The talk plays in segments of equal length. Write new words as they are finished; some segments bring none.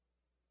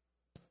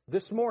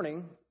This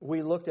morning,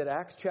 we looked at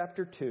Acts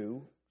chapter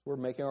 2. We're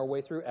making our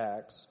way through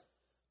Acts.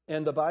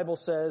 And the Bible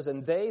says,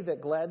 "And they that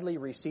gladly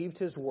received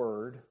his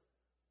word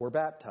were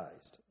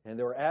baptized. And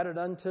there were added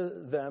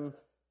unto them,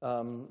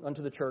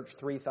 unto the church,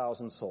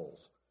 3,000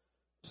 souls."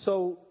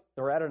 So,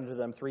 there were added unto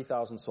them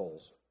 3,000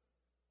 souls.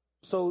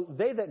 So,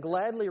 they that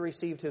gladly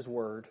received his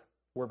word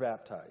were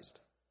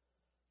baptized.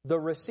 The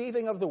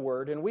receiving of the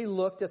word, and we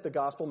looked at the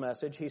gospel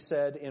message. He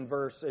said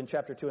in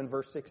chapter 2 and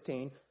verse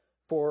 16,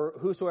 "For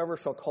whosoever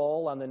shall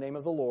call on the name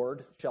of the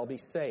Lord shall be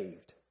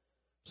saved."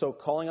 So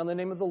calling on the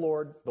name of the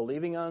Lord,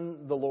 believing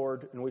on the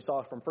Lord, and we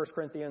saw from 1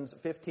 Corinthians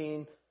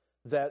 15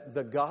 that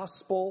the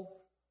gospel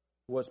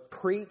was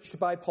preached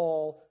by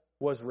Paul,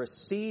 was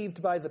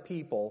received by the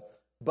people,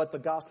 but the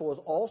gospel was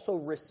also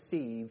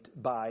received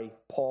by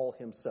Paul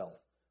himself.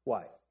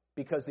 Why?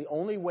 Because the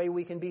only way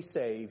we can be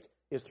saved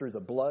is through the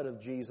blood of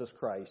Jesus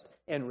Christ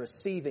and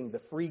receiving the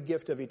free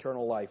gift of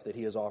eternal life that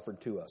he has offered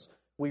to us.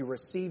 We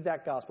receive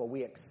that gospel.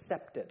 We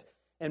accept it.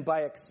 And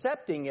by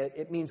accepting it,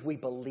 it means we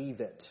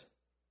believe it.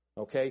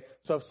 Okay?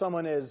 So if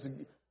someone is,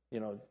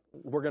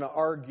 we're going to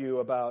argue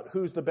about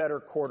who's the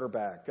better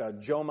quarterback,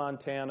 Joe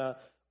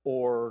Montana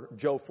or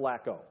Joe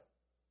Flacco.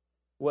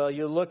 Well,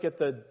 you look at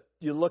the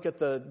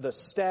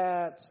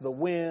stats, the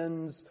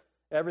wins,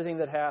 everything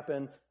that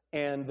happened,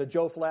 and the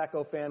Joe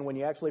Flacco fan, when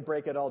you actually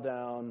break it all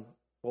down,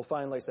 will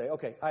finally say,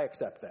 okay, I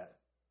accept that.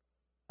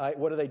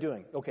 What are they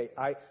doing? Okay,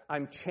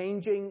 I'm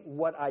changing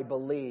what I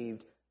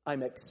believed.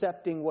 I'm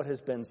accepting what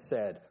has been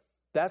said.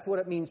 That's what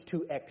it means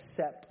to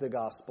accept the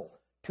gospel,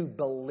 to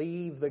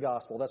believe the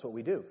gospel. That's what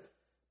we do.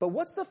 But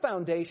what's the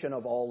foundation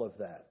of all of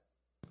that?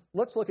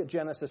 Let's look at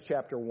Genesis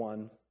chapter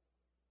 1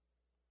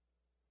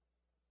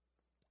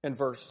 and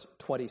verse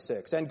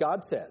 26. "And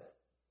God said,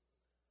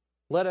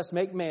 let us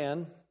make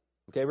man,"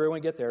 okay, everyone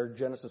get there,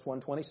 Genesis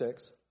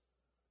 1:26.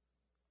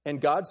 "And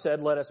God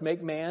said, let us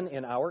make man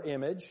in our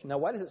image." Now,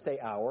 why does it say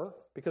our?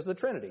 Because of the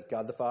Trinity.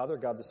 God the Father,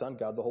 God the Son,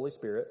 God the Holy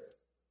Spirit.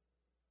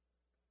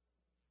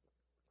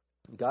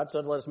 God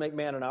said, let us make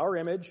man in our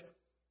image,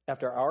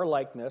 after our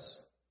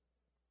likeness,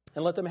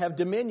 and let them have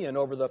dominion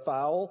over the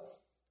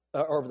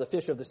over the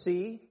fish of the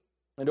sea,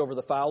 and over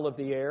the fowl of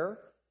the air,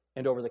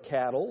 and over the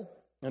cattle,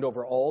 and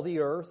over all the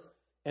earth,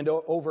 and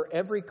over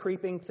every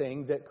creeping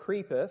thing that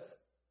creepeth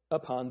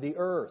upon the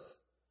earth.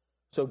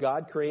 So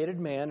God created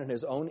man in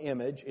his own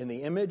image. In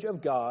the image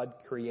of God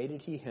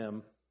created he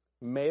him.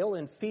 Male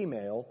and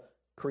female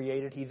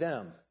created he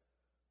them.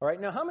 All right,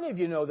 now how many of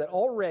you know that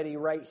already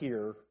right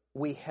here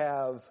we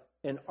have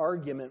an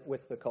argument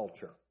with the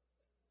culture?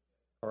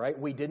 All right,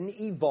 we didn't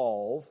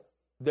evolve.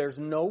 There's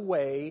no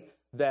way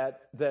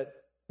that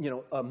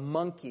a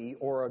monkey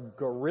or a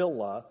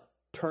gorilla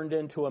turned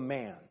into a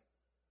man.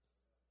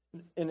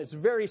 And it's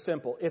very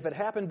simple. If it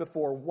happened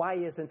before, why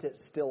isn't it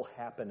still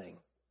happening?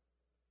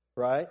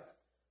 Right?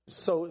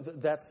 So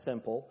that's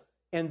simple.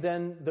 And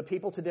then the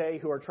people today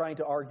who are trying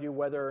to argue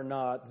whether or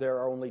not there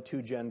are only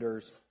two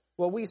genders,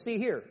 well, we see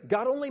here,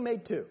 God only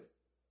made two.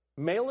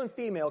 Male and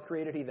female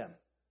created he them.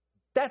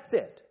 That's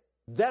it.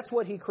 That's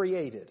what he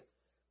created.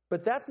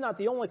 But that's not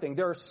the only thing.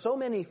 There are so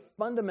many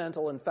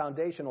fundamental and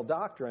foundational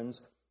doctrines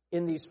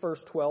in these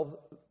first 12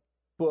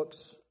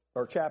 books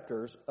or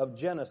chapters of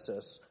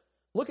Genesis.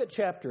 Look at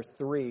chapter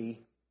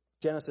 3,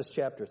 Genesis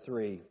chapter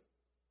 3.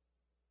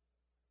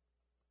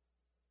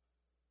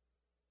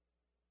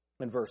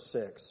 In verse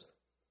 6.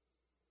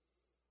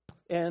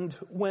 "And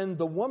when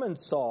the woman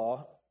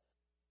saw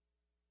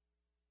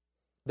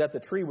that the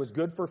tree was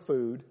good for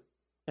food,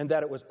 and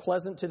that it was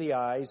pleasant to the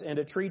eyes, and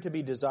a tree to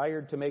be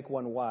desired to make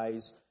one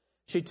wise,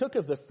 she took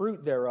of the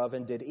fruit thereof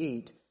and did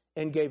eat,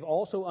 and gave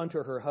also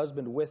unto her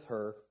husband with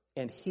her,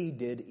 and he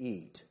did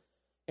eat.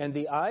 And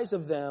the eyes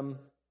of them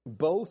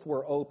both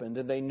were opened,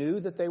 and they knew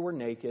that they were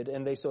naked,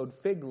 and they sewed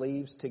fig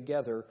leaves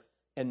together,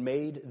 and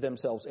made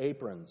themselves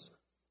aprons.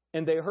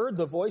 And they heard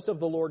the voice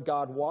of the Lord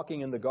God walking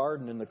in the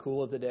garden in the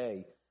cool of the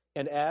day.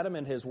 And Adam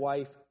and his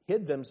wife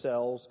hid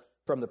themselves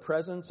from the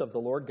presence of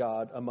the Lord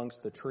God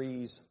amongst the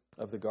trees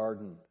of the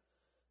garden."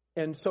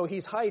 And so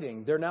he's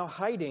hiding. They're now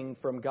hiding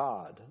from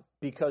God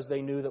because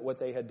they knew that what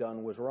they had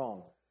done was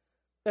wrong.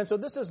 And so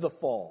this is the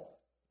fall.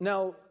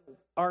 Now,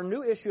 our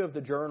new issue of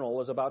the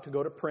journal is about to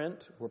go to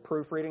print. We're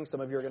proofreading. Some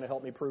of you are going to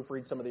help me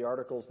proofread some of the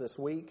articles this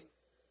week.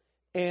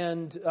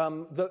 And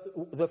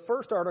the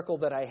first article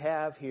that I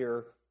have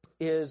here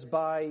is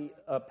by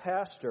a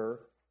pastor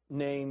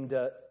named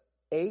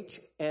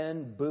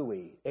H.N.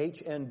 Bowie.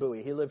 H.N.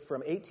 Bowie. He lived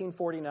from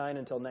 1849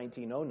 until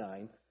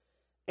 1909.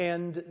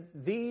 And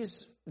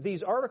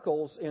these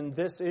articles in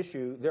this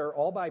issue, they're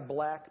all by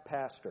black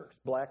pastors,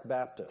 black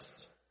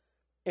Baptists.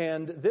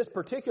 And this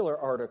particular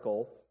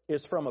article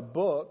is from a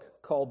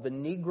book called The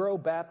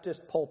Negro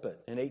Baptist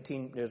Pulpit.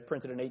 It was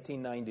printed in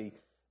 1890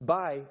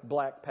 by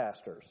black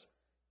pastors.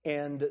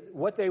 And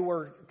what they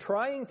were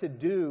trying to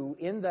do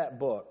in that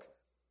book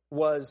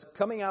was,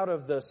 coming out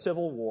of the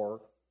Civil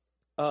War,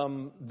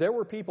 there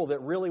were people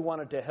that really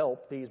wanted to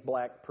help these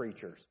black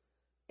preachers.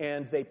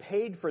 And they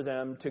paid for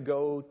them to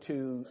go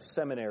to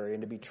seminary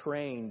and to be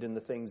trained in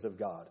the things of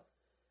God.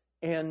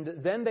 And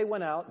then they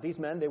went out, these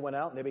men, they went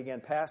out and they began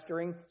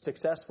pastoring,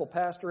 successful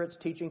pastorates,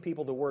 teaching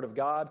people the Word of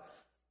God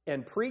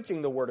and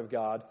preaching the Word of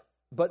God.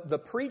 But the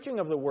preaching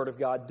of the Word of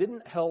God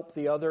didn't help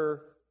the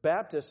other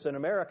Baptists in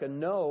America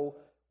know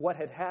what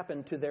had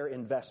happened to their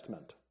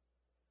investment.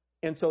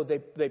 And so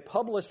they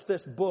published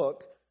this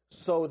book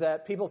so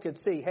that people could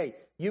see, hey,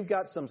 you've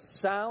got some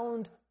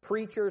sound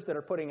preachers that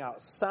are putting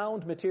out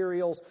sound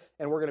materials,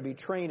 and we're going to be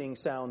training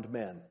sound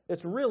men.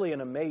 It's really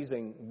an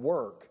amazing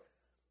work.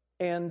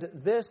 And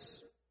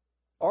this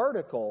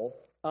article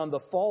on the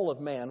fall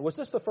of man, was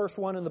this the first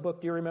one in the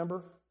book? Do you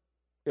remember?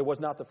 It was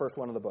not the first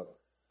one in the book.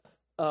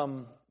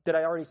 Did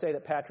I already say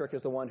that Patrick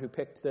is the one who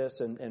picked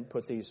this and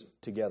put these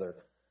together?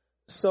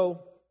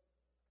 So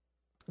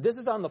this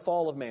is on the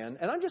fall of man,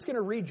 and I'm just going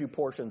to read you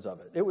portions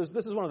of it.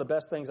 This is one of the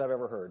best things I've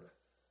ever heard.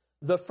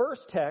 The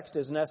first text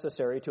is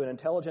necessary to an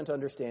intelligent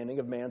understanding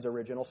of man's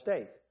original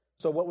state.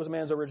 So what was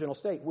man's original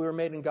state? We were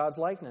made in God's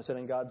likeness and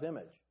in God's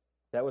image.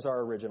 That was our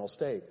original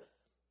state.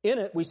 In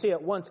it, we see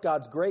at once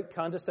God's great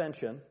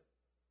condescension.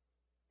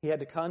 He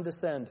had to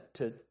condescend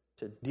to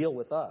deal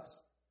with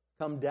us,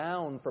 come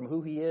down from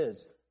who he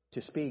is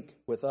to speak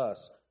with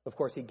us. Of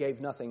course, he gave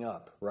nothing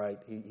up, right?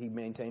 He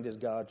maintained his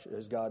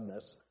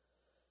godness.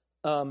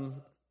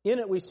 In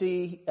it, we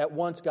see at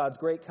once God's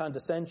great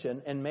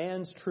condescension and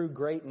man's true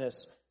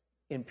greatness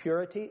in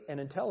purity and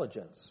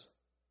intelligence.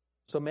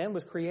 So man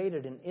was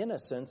created in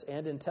innocence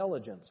and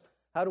intelligence.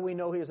 How do we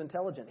know he was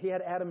intelligent? He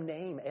had Adam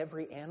name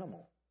every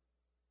animal.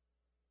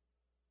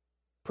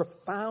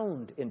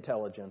 Profound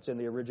intelligence in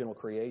the original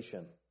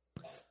creation.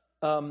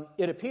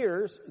 It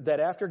appears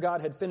that after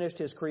God had finished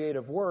his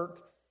creative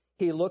work,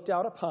 he looked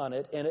out upon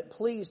it and it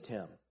pleased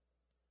him.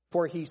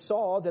 For he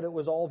saw that it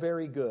was all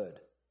very good.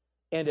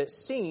 And it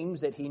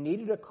seems that he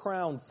needed a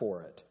crown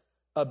for it,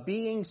 a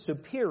being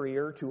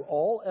superior to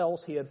all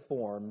else he had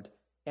formed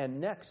and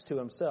next to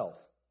himself.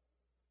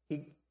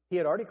 He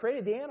had already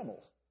created the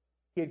animals.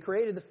 He had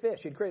created the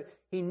fish.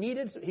 He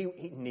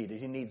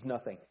needs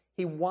nothing.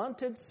 He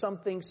wanted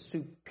something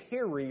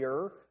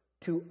superior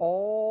to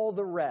all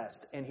the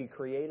rest, and he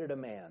created a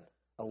man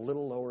a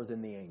little lower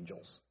than the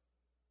angels.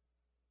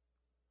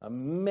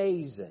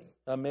 Amazing,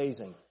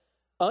 amazing.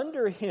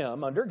 Under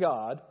him, under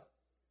God,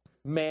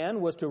 man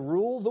was to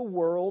rule the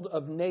world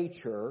of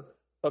nature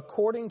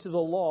according to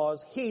the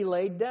laws he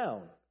laid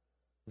down.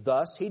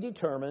 Thus, he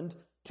determined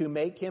to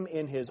make him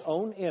in his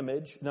own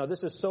image. Now,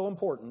 this is so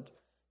important.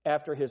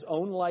 After his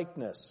own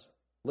likeness.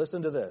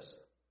 Listen to this.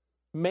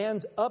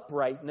 Man's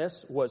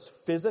uprightness was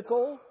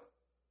physical,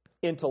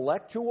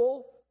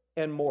 intellectual,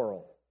 and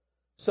moral.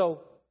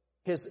 So,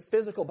 his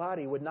physical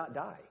body would not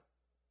die.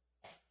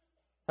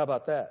 How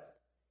about that?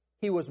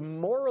 He was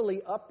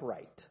morally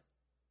upright.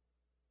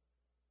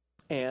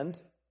 And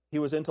he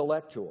was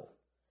intellectual.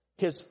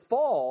 His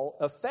fall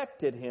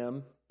affected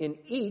him in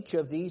each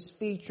of these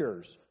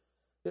features.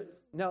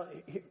 Now,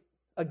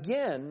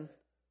 again,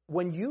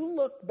 when you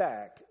look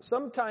back,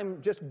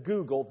 sometime just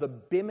Google the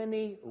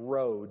Bimini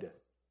Road.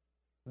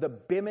 The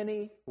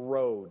Bimini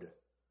Road.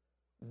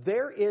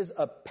 There is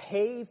a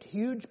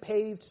huge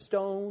paved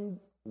stone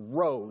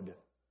road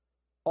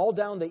all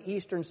down the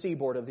eastern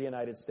seaboard of the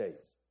United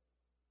States.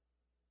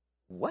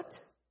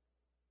 What?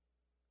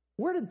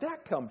 Where did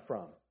that come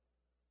from?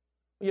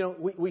 You know,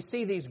 we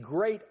see these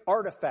great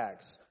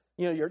artifacts.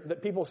 You know,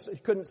 that people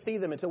couldn't see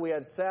them until we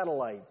had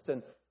satellites.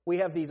 And we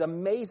have these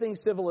amazing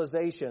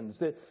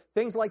civilizations,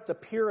 things like the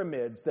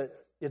pyramids that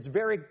it's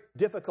very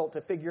difficult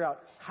to figure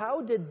out.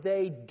 How did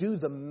they do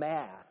the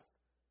math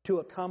to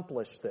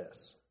accomplish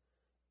this?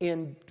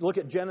 Look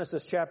at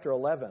Genesis chapter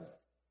 11.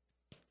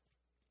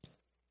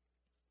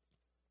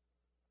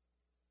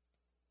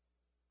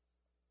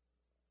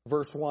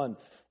 Verse 1.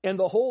 And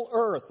the whole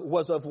earth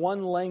was of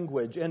one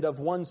language and of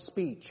one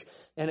speech.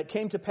 And it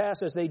came to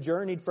pass as they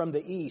journeyed from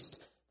the east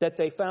that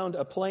they found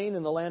a plain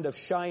in the land of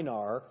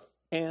Shinar,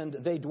 and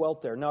they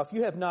dwelt there. Now, if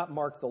you have not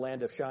marked the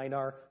land of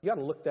Shinar, you got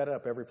to look that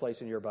up every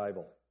place in your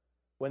Bible.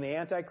 When the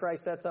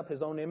Antichrist sets up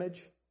his own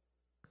image,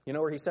 you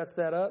know where he sets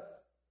that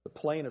up? The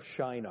plain of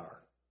Shinar.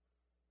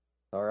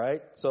 All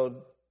right?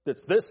 So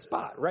it's this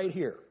spot right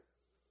here.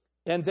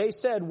 And they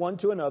said one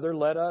to another,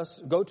 let us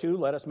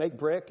make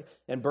brick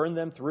and burn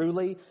them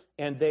thoroughly.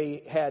 And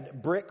they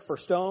had brick for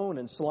stone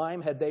and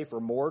slime had they for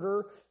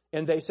mortar.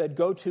 And they said,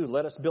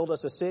 let us build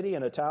us a city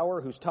and a tower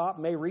whose top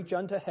may reach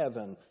unto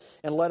heaven.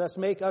 And let us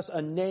make us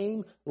a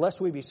name, lest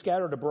we be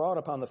scattered abroad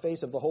upon the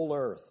face of the whole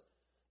earth.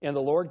 And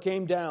the Lord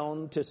came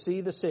down to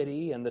see the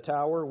city and the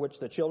tower which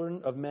the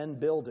children of men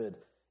builded.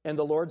 And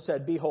the Lord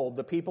said, behold,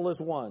 the people is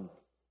one,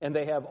 and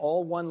they have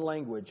all one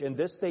language. And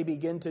this they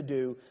begin to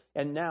do.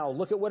 And now,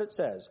 look at what it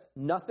says.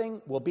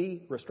 Nothing will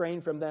be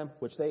restrained from them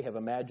which they have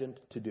imagined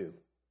to do.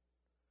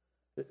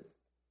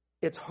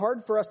 It's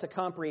hard for us to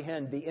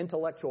comprehend the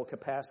intellectual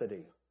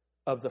capacity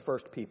of the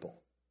first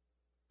people,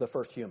 the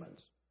first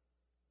humans.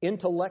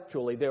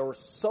 Intellectually, they were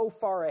so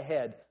far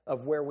ahead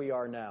of where we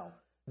are now.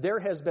 There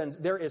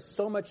is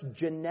so much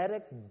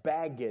genetic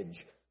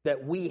baggage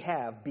that we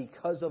have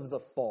because of the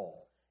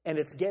fall, and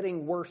it's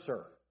getting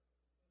worser.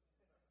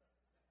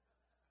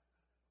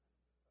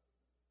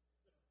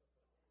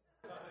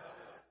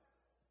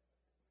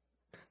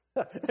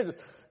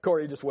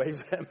 Corey just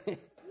waves at me.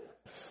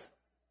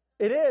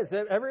 It is.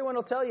 Everyone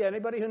will tell you,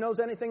 anybody who knows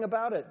anything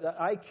about it, the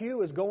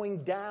IQ is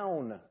going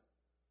down.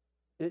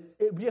 It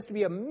used to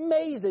be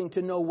amazing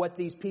to know what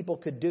these people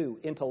could do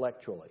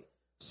intellectually.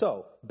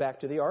 So,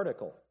 back to the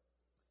article.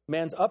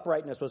 Man's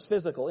uprightness was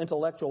physical,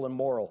 intellectual, and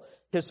moral.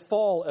 His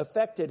fall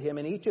affected him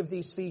in each of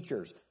these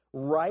features,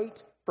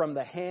 right from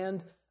the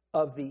hand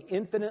of the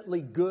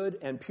infinitely good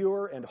and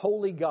pure and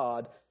holy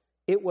God.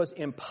 It was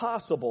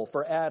impossible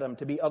for Adam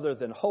to be other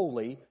than a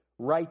holy,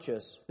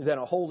 righteous,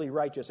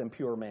 and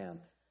pure man.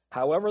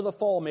 However the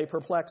fall may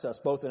perplex us,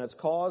 both in its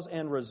cause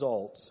and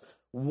results,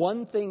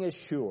 one thing is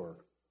sure,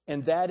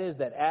 and that is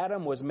that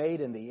Adam was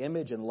made in the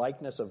image and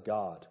likeness of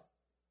God.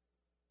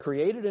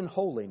 Created in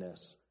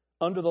holiness,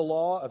 under the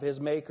law of his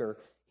Maker,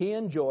 he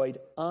enjoyed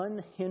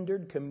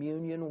unhindered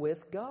communion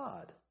with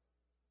God.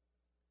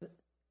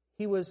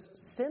 He was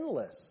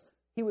sinless.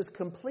 He was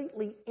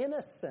completely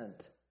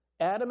innocent.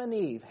 Adam and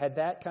Eve had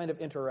that kind of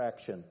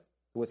interaction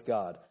with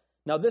God.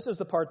 Now, this is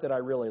the part that I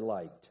really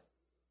liked.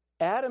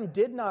 Adam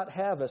did not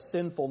have a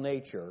sinful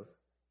nature,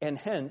 and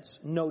hence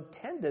no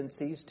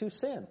tendencies to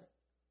sin.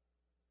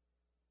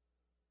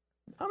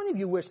 How many of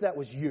you wish that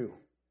was you?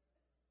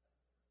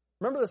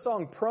 Remember the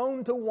song,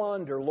 "Prone to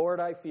wander, Lord,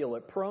 I feel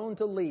it, prone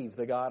to leave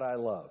the God I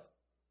love."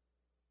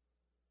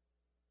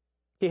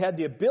 He had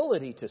the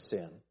ability to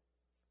sin,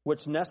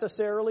 which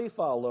necessarily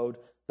followed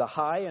the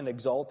high and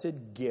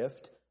exalted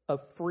gift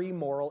of free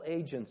moral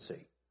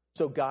agency.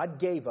 So God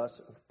gave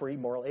us free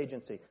moral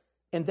agency.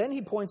 And then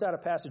he points out a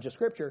passage of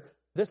Scripture.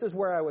 This is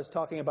where I was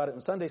talking about it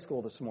in Sunday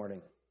school this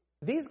morning.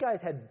 These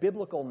guys had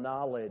biblical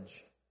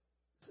knowledge.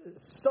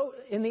 So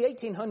in the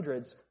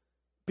 1800s,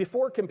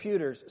 before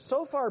computers,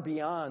 so far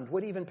beyond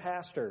what even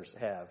pastors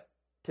have.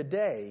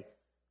 Today,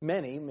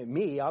 many,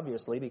 me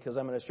obviously, because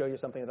I'm going to show you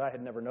something that I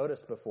had never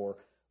noticed before.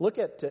 Look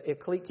at,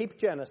 keep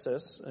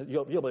Genesis.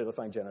 You'll be able to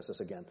find Genesis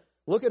again.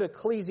 Look at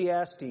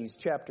Ecclesiastes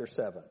chapter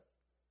 7.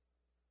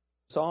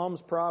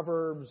 Psalms,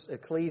 Proverbs,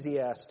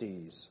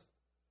 Ecclesiastes.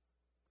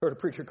 Heard a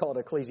preacher call it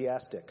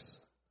Ecclesiastics.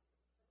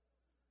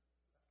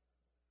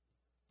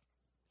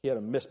 He had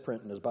a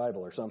misprint in his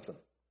Bible or something.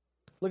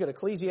 Look at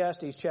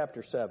Ecclesiastes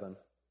chapter 7.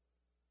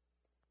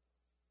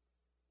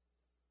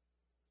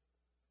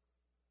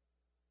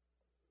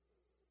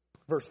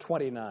 Verse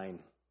 29.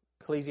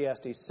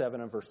 Ecclesiastes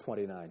 7 and verse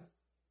 29.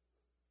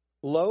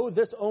 Lo,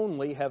 this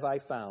only have I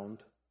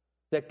found,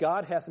 that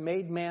God hath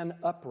made man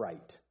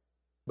upright,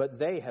 but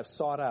they have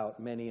sought out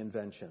many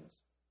inventions.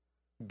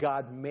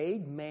 God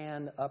made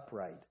man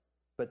upright,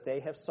 but they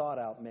have sought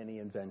out many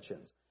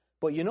inventions.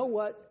 But you know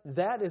what?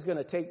 That is going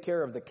to take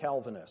care of the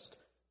Calvinist.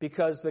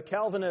 Because the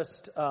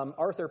Calvinist,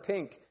 Arthur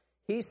Pink,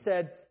 he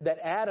said that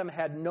Adam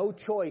had no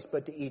choice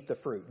but to eat the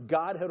fruit.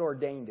 God had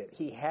ordained it.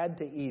 He had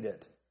to eat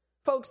it.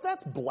 Folks,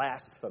 that's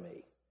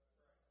blasphemy.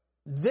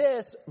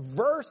 This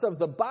verse of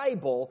the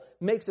Bible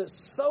makes it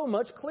so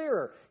much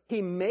clearer.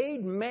 He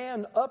made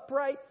man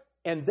upright,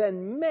 and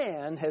then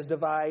man has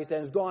devised and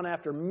has gone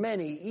after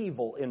many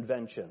evil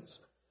inventions.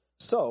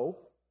 So,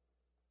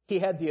 he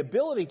had the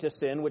ability to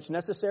sin, which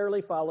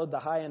necessarily followed the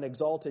high and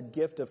exalted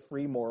gift of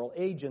free moral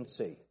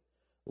agency.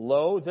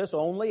 Lo, this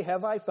only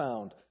have I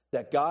found,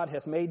 that God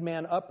hath made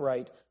man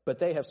upright, but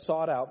they have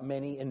sought out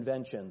many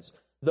inventions.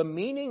 The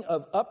meaning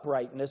of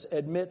uprightness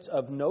admits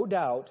of no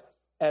doubt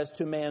as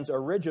to man's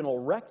original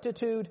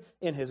rectitude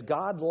in his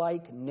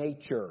godlike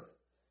nature.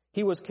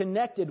 He was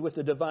connected with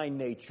the divine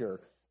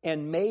nature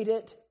and made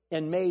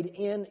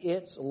in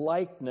its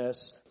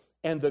likeness.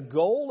 And the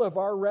goal of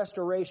our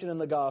restoration in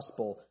the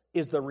gospel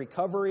is the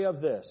recovery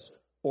of this,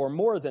 or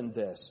more than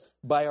this,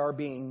 by our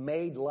being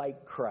made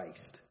like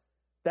Christ.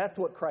 That's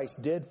what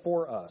Christ did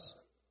for us.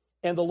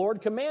 And the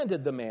Lord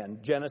commanded the man,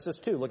 Genesis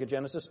 2. Look at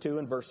Genesis 2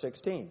 and verse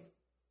 16.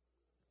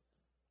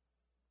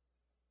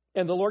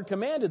 And the Lord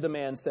commanded the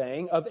man,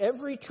 saying, Of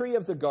every tree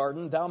of the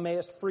garden thou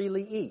mayest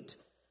freely eat,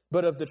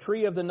 but of the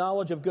tree of the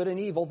knowledge of good and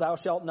evil thou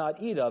shalt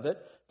not eat of it,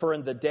 for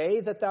in the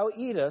day that thou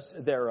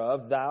eatest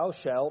thereof thou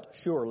shalt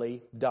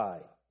surely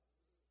die.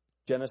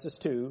 Genesis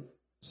 2,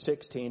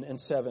 16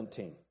 and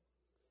 17.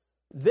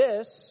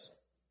 This,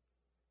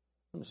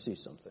 let me see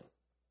something.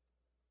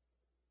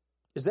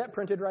 Is that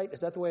printed right?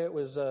 Is that the way it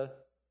was?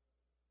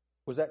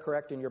 Was that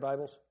correct in your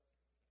Bibles?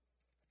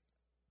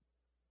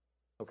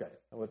 Okay.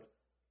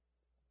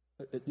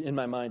 In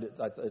my mind,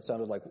 it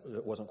sounded like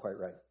it wasn't quite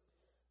right.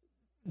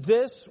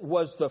 This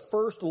was the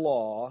first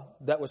law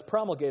that was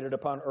promulgated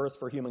upon earth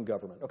for human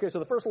government. Okay, so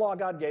the first law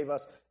God gave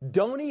us,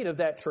 don't eat of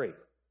that tree.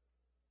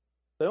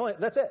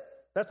 That's it.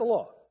 That's the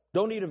law.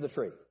 Don't eat of the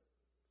tree.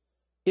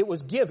 It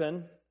was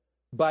given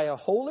by a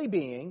holy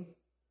being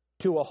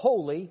to a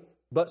holy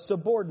but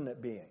subordinate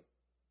being.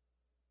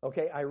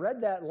 Okay, I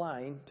read that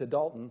line to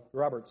Dalton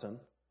Robertson,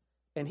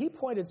 and he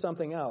pointed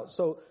something out.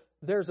 So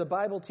there's a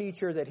Bible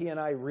teacher that he and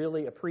I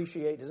really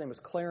appreciate. His name is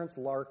Clarence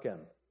Larkin.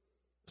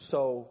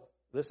 So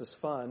this is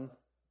fun.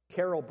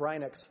 Carol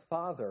Brynick's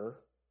father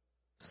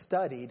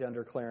studied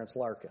under Clarence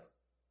Larkin.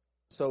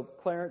 So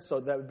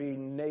that would be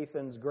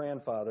Nathan's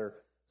grandfather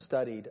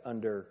studied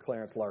under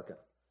Clarence Larkin.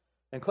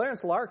 And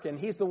Clarence Larkin,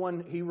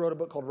 he wrote a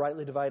book called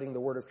Rightly Dividing the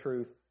Word of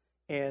Truth,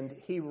 and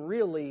he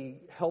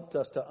really helped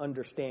us to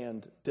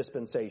understand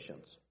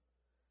dispensations.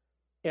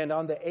 And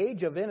on the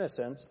age of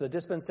innocence, the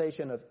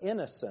dispensation of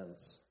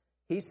innocence,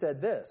 he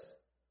said this: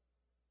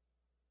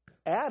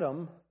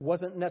 Adam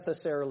wasn't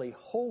necessarily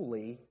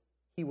holy,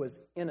 he was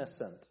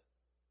innocent.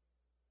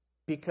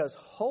 Because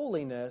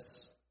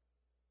holiness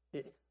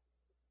is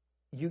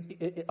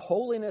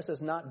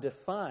not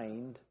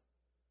defined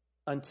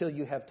until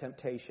you have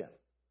temptation.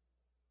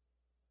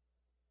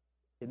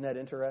 Isn't that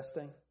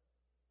interesting?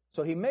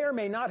 So he may or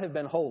may not have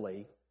been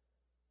holy,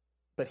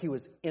 but he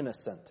was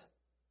innocent.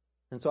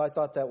 And so I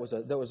thought that was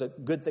a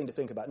good thing to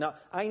think about. Now,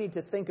 I need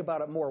to think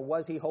about it more.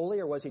 Was he holy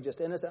or was he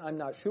just innocent? I'm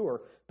not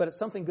sure, but it's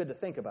something good to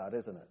think about,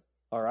 isn't it?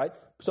 All right.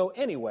 So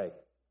anyway,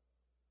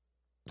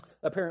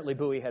 apparently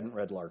Bowie hadn't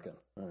read Larkin.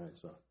 All right.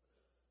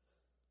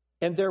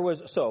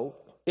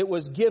 It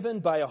was given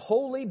by a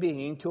holy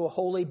being to a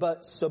holy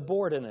but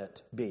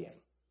subordinate being.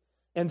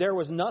 And there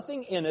was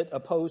nothing in it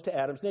opposed to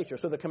Adam's nature.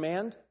 So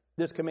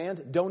this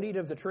command, don't eat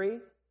of the tree,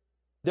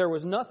 there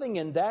was nothing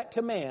in that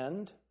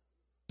command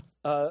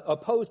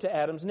opposed to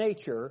Adam's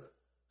nature,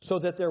 so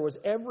that there was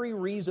every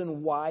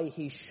reason why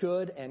he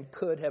should and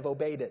could have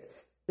obeyed it.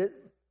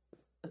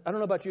 I don't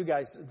know about you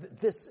guys,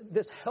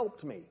 this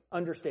helped me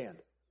understand.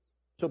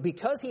 So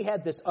because he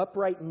had this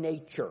upright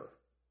nature,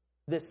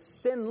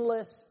 this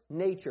sinless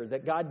nature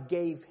that God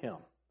gave him,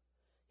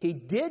 he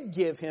did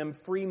give him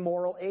free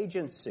moral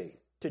agency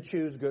to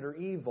choose good or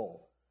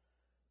evil.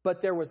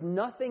 But there was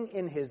nothing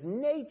in his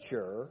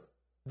nature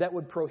that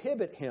would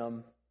prohibit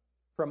him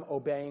from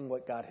obeying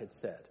what God had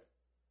said.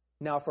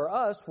 Now for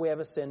us, we have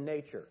a sin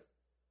nature.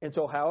 And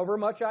so however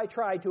much I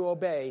try to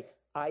obey,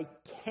 I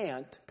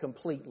can't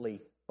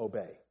completely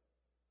obey.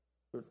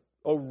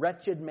 O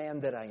wretched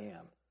man that I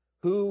am,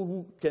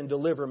 who can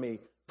deliver me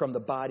from the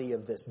body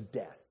of this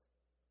death?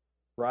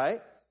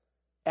 Right?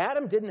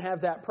 Adam didn't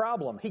have that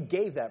problem. He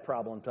gave that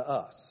problem to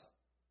us.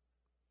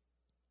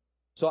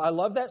 So I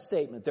love that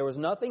statement. There was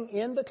nothing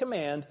in the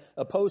command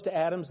opposed to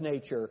Adam's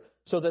nature,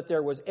 so that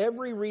there was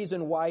every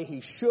reason why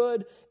he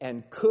should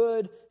and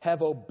could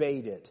have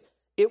obeyed it.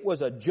 It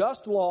was a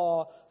just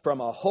law from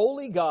a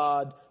holy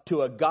God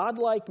to a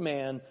godlike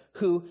man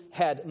who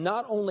had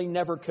not only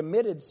never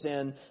committed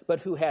sin,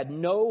 but who had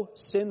no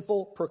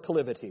sinful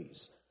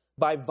proclivities.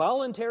 By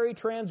voluntary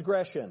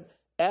transgression,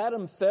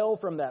 Adam fell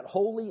from that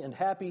holy and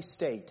happy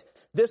state.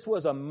 This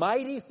was a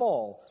mighty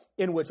fall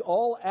in which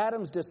all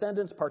Adam's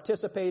descendants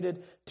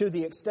participated to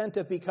the extent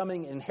of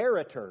becoming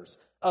inheritors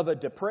of a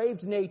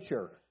depraved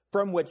nature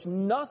from which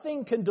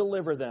nothing can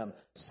deliver them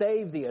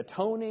save the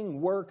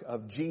atoning work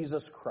of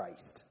Jesus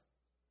Christ.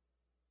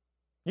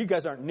 You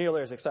guys aren't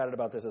nearly as excited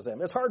about this as I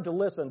am. It's hard to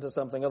listen to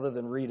something other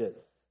than read it.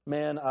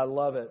 Man, I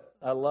love it.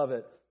 I love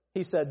it.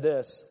 He said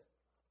this.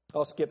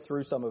 I'll skip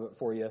through some of it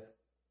for you.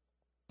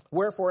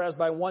 Wherefore, as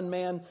by one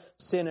man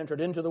sin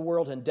entered into the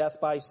world, and death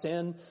by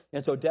sin,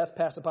 and so death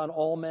passed upon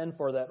all men,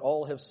 for that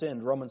all have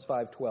sinned. Romans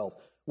 5:12.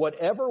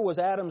 Whatever was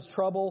Adam's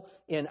trouble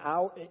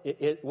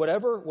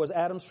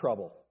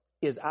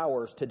is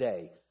ours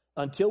today,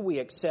 until we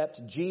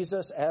accept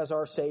Jesus as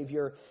our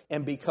Savior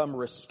and become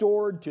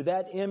restored to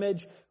that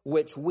image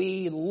which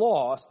we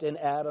lost in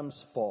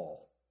Adam's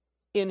fall.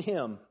 In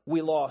him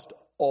we lost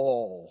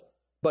all,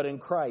 but in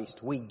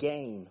Christ we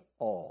gain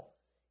all.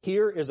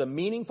 Here is a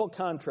meaningful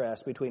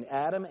contrast between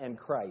Adam and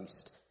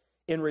Christ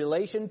in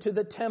relation to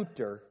the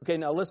tempter. Okay,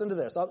 now listen to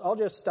this. I'll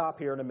just stop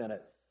here in a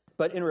minute.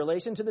 But in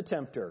relation to the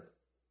tempter,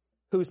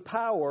 whose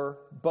power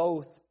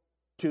both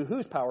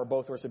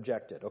were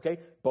subjected. Okay,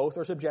 both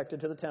were subjected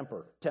to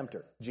the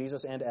tempter,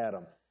 Jesus and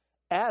Adam.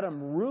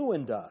 Adam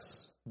ruined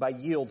us by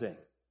yielding,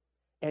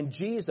 and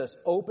Jesus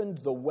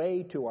opened the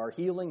way to our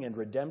healing and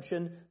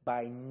redemption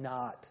by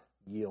not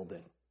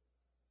yielding.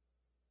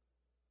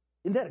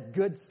 Isn't that a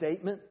good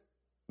statement?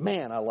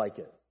 Man, I like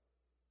it.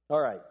 All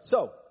right,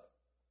 so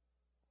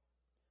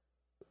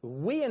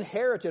we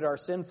inherited our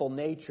sinful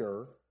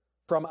nature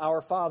from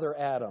our father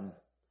Adam,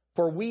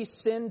 for we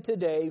sin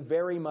today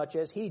very much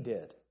as he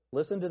did.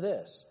 Listen to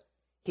this.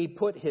 He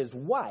put his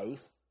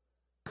wife,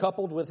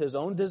 coupled with his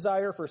own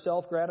desire for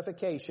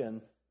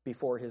self-gratification,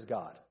 before his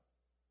God.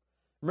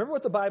 Remember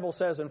what the Bible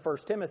says in 1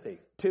 Timothy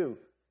 2.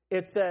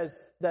 It says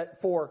that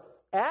for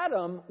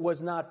Adam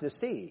was not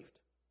deceived,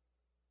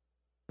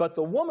 but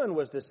the woman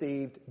was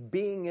deceived,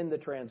 being in the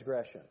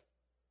transgression.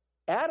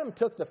 Adam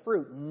took the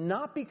fruit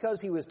not because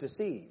he was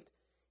deceived.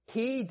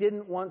 He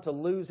didn't want to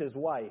lose his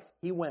wife.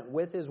 He went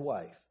with his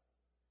wife.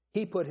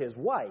 He put his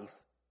wife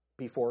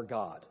before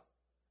God.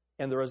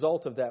 And the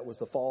result of that was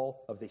the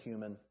fall of the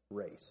human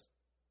race.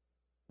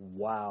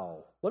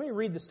 Wow. Let me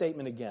read the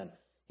statement again.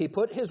 He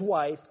put his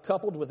wife,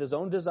 coupled with his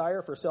own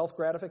desire for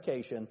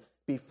self-gratification,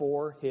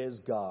 before his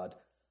God.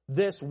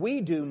 This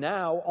we do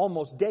now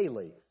almost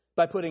daily,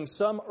 by putting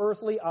some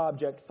earthly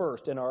object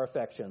first in our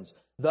affections,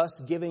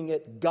 thus giving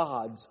it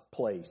God's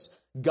place.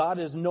 God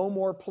is no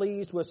more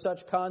pleased with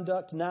such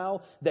conduct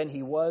now than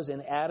he was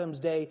in Adam's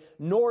day,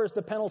 nor is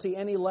the penalty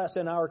any less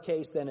in our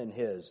case than in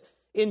his.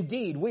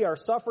 Indeed, we are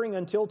suffering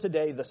until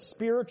today the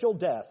spiritual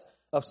death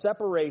of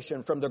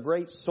separation from the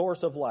great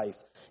source of life,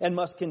 and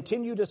must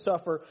continue to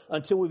suffer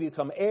until we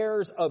become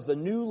heirs of the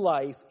new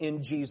life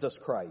in Jesus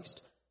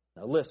Christ.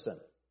 Now listen,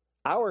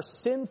 our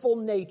sinful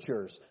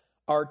natures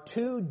are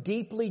too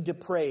deeply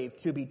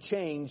depraved to be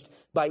changed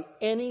by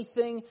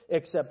anything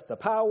except the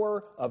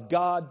power of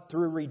God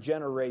through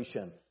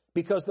regeneration.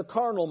 Because the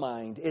carnal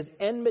mind is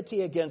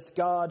enmity against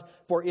God,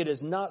 for it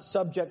is not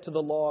subject to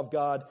the law of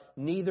God,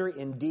 neither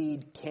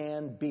indeed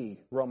can be.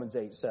 Romans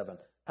 8:7.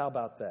 How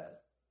about that?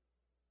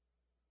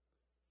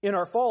 In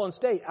our fallen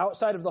state,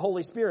 outside of the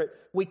Holy Spirit,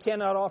 we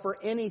cannot offer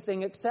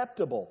anything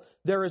acceptable.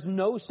 There is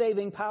no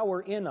saving power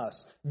in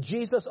us.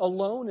 Jesus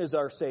alone is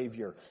our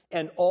Savior,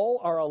 and all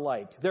are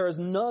alike. There is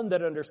none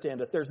that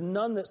understandeth. There's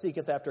none that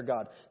seeketh after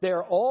God. They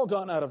are all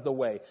gone out of the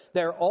way.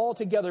 They are all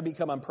together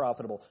become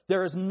unprofitable.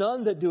 There is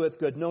none that doeth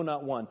good, no,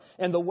 not one.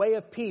 And the way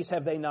of peace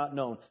have they not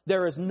known.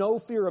 There is no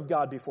fear of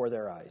God before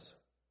their eyes.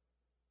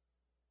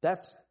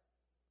 That's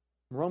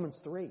Romans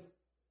 3.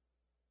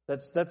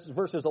 That's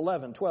verses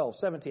 11, 12,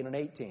 17, and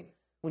 18.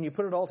 When you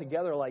put it all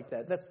together like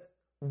that,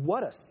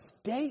 what a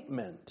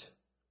statement.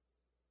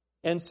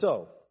 And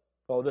so,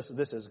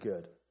 this is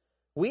good.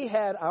 We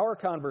had our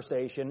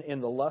conversation in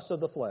the lust of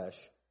the flesh.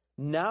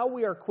 Now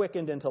we are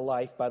quickened into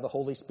life by the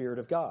Holy Spirit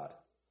of God.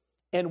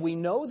 And we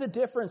know the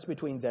difference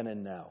between then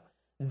and now.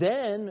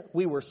 Then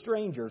we were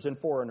strangers and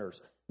foreigners.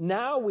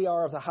 Now we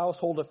are of the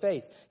household of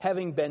faith,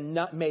 having been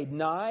made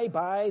nigh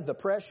by the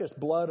precious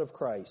blood of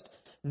Christ.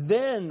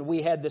 Then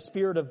we had the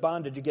spirit of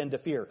bondage again to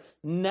fear.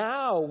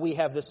 Now we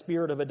have the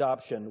spirit of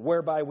adoption,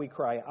 whereby we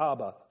cry,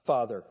 Abba,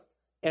 Father.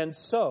 And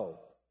so,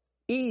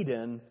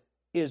 Eden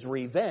is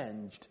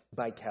revenged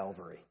by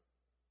Calvary.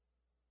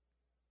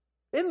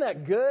 Isn't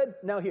that good?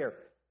 Now here,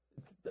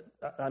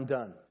 I'm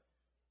done.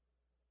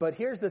 But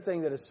here's the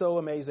thing that is so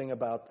amazing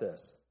about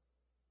this.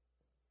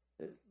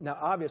 Now,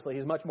 obviously,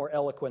 he's much more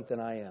eloquent than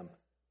I am.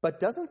 But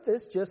doesn't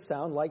this just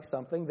sound like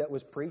something that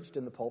was preached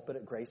in the pulpit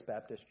at Grace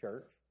Baptist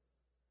Church?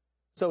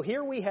 So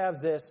here we have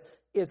this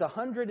is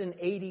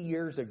 180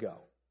 years ago.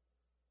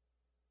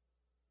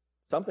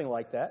 Something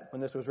like that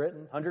when this was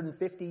written,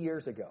 150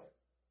 years ago.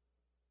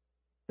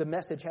 The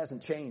message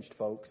hasn't changed,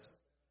 folks.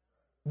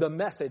 The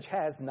message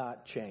has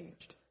not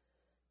changed.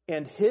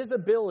 And his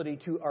ability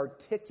to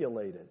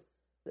articulate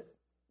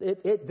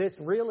it, this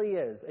really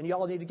is, and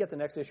y'all need to get the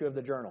next issue of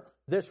the Journal.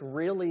 This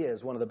really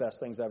is one of the best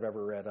things I've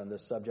ever read on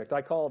this subject.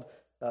 I called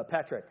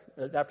Patrick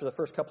after the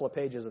first couple of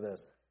pages of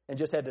this and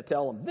just had to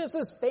tell him, this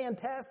is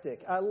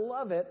fantastic. I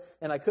love it,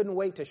 and I couldn't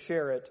wait to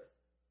share it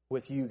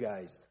with you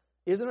guys.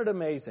 Isn't it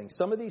amazing?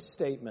 Some of these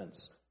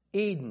statements,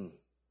 Eden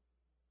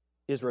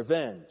is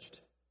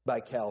revenged by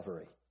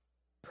Calvary.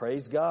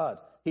 Praise God.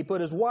 He put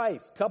his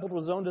wife, coupled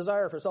with his own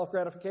desire for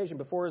self-gratification,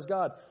 before his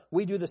God.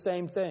 We do the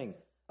same thing.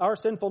 Our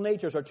sinful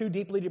natures are too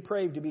deeply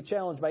depraved to be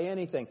challenged by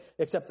anything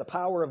except the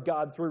power of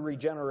God through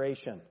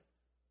regeneration.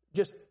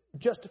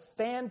 Just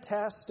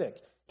fantastic.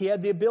 He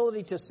had the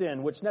ability to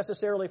sin, which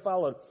necessarily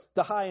followed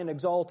the high and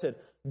exalted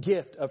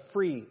gift of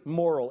free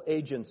moral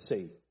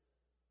agency.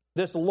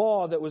 This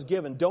law that was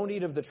given, don't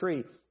eat of the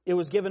tree, it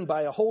was given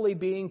by a holy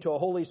being to a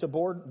holy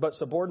but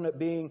subordinate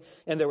being,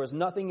 and there was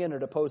nothing in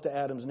it opposed to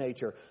Adam's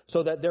nature,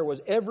 so that there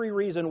was every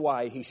reason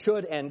why he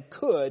should and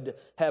could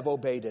have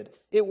obeyed it.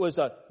 It was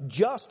a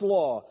just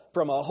law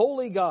from a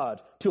holy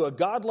God to a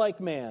godlike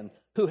man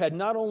who had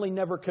not only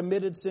never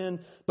committed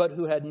sin, but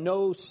who had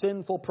no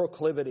sinful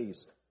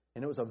proclivities.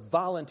 And it was a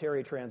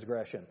voluntary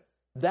transgression.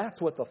 That's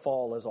what the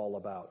fall is all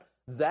about.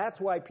 That's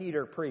why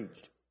Peter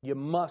preached, you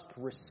must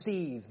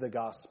receive the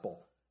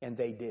gospel. And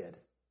they did.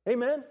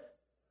 Amen?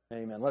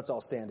 Amen. Let's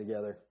all stand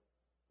together.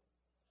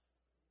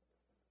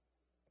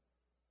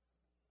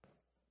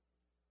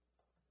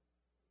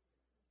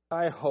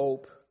 I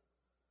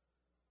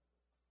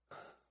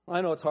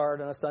know it's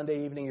hard on a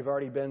Sunday evening. You've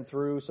already been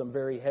through some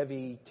very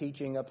heavy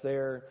teaching up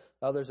there.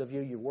 Others of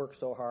you work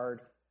so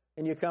hard.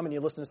 And you come and you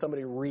listen to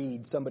somebody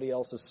read somebody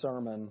else's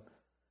sermon.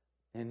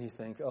 And you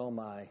think, oh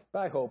my. But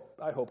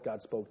I hope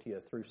God spoke to you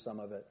through some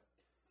of it.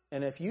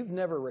 And if you've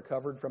never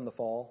recovered from the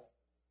fall,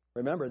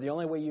 remember, the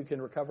only way you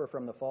can recover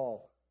from the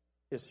fall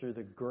is through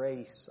the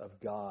grace of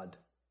God,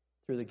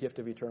 through the gift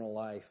of eternal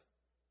life.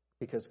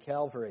 Because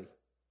Calvary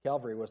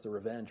was the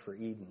revenge for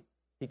Eden.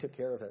 He took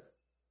care of it.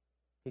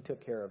 He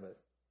took care of it.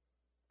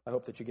 I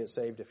hope that you get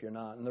saved if you're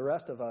not. And the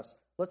rest of us,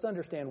 let's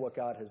understand what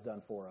God has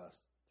done for us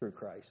through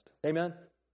Christ. Amen?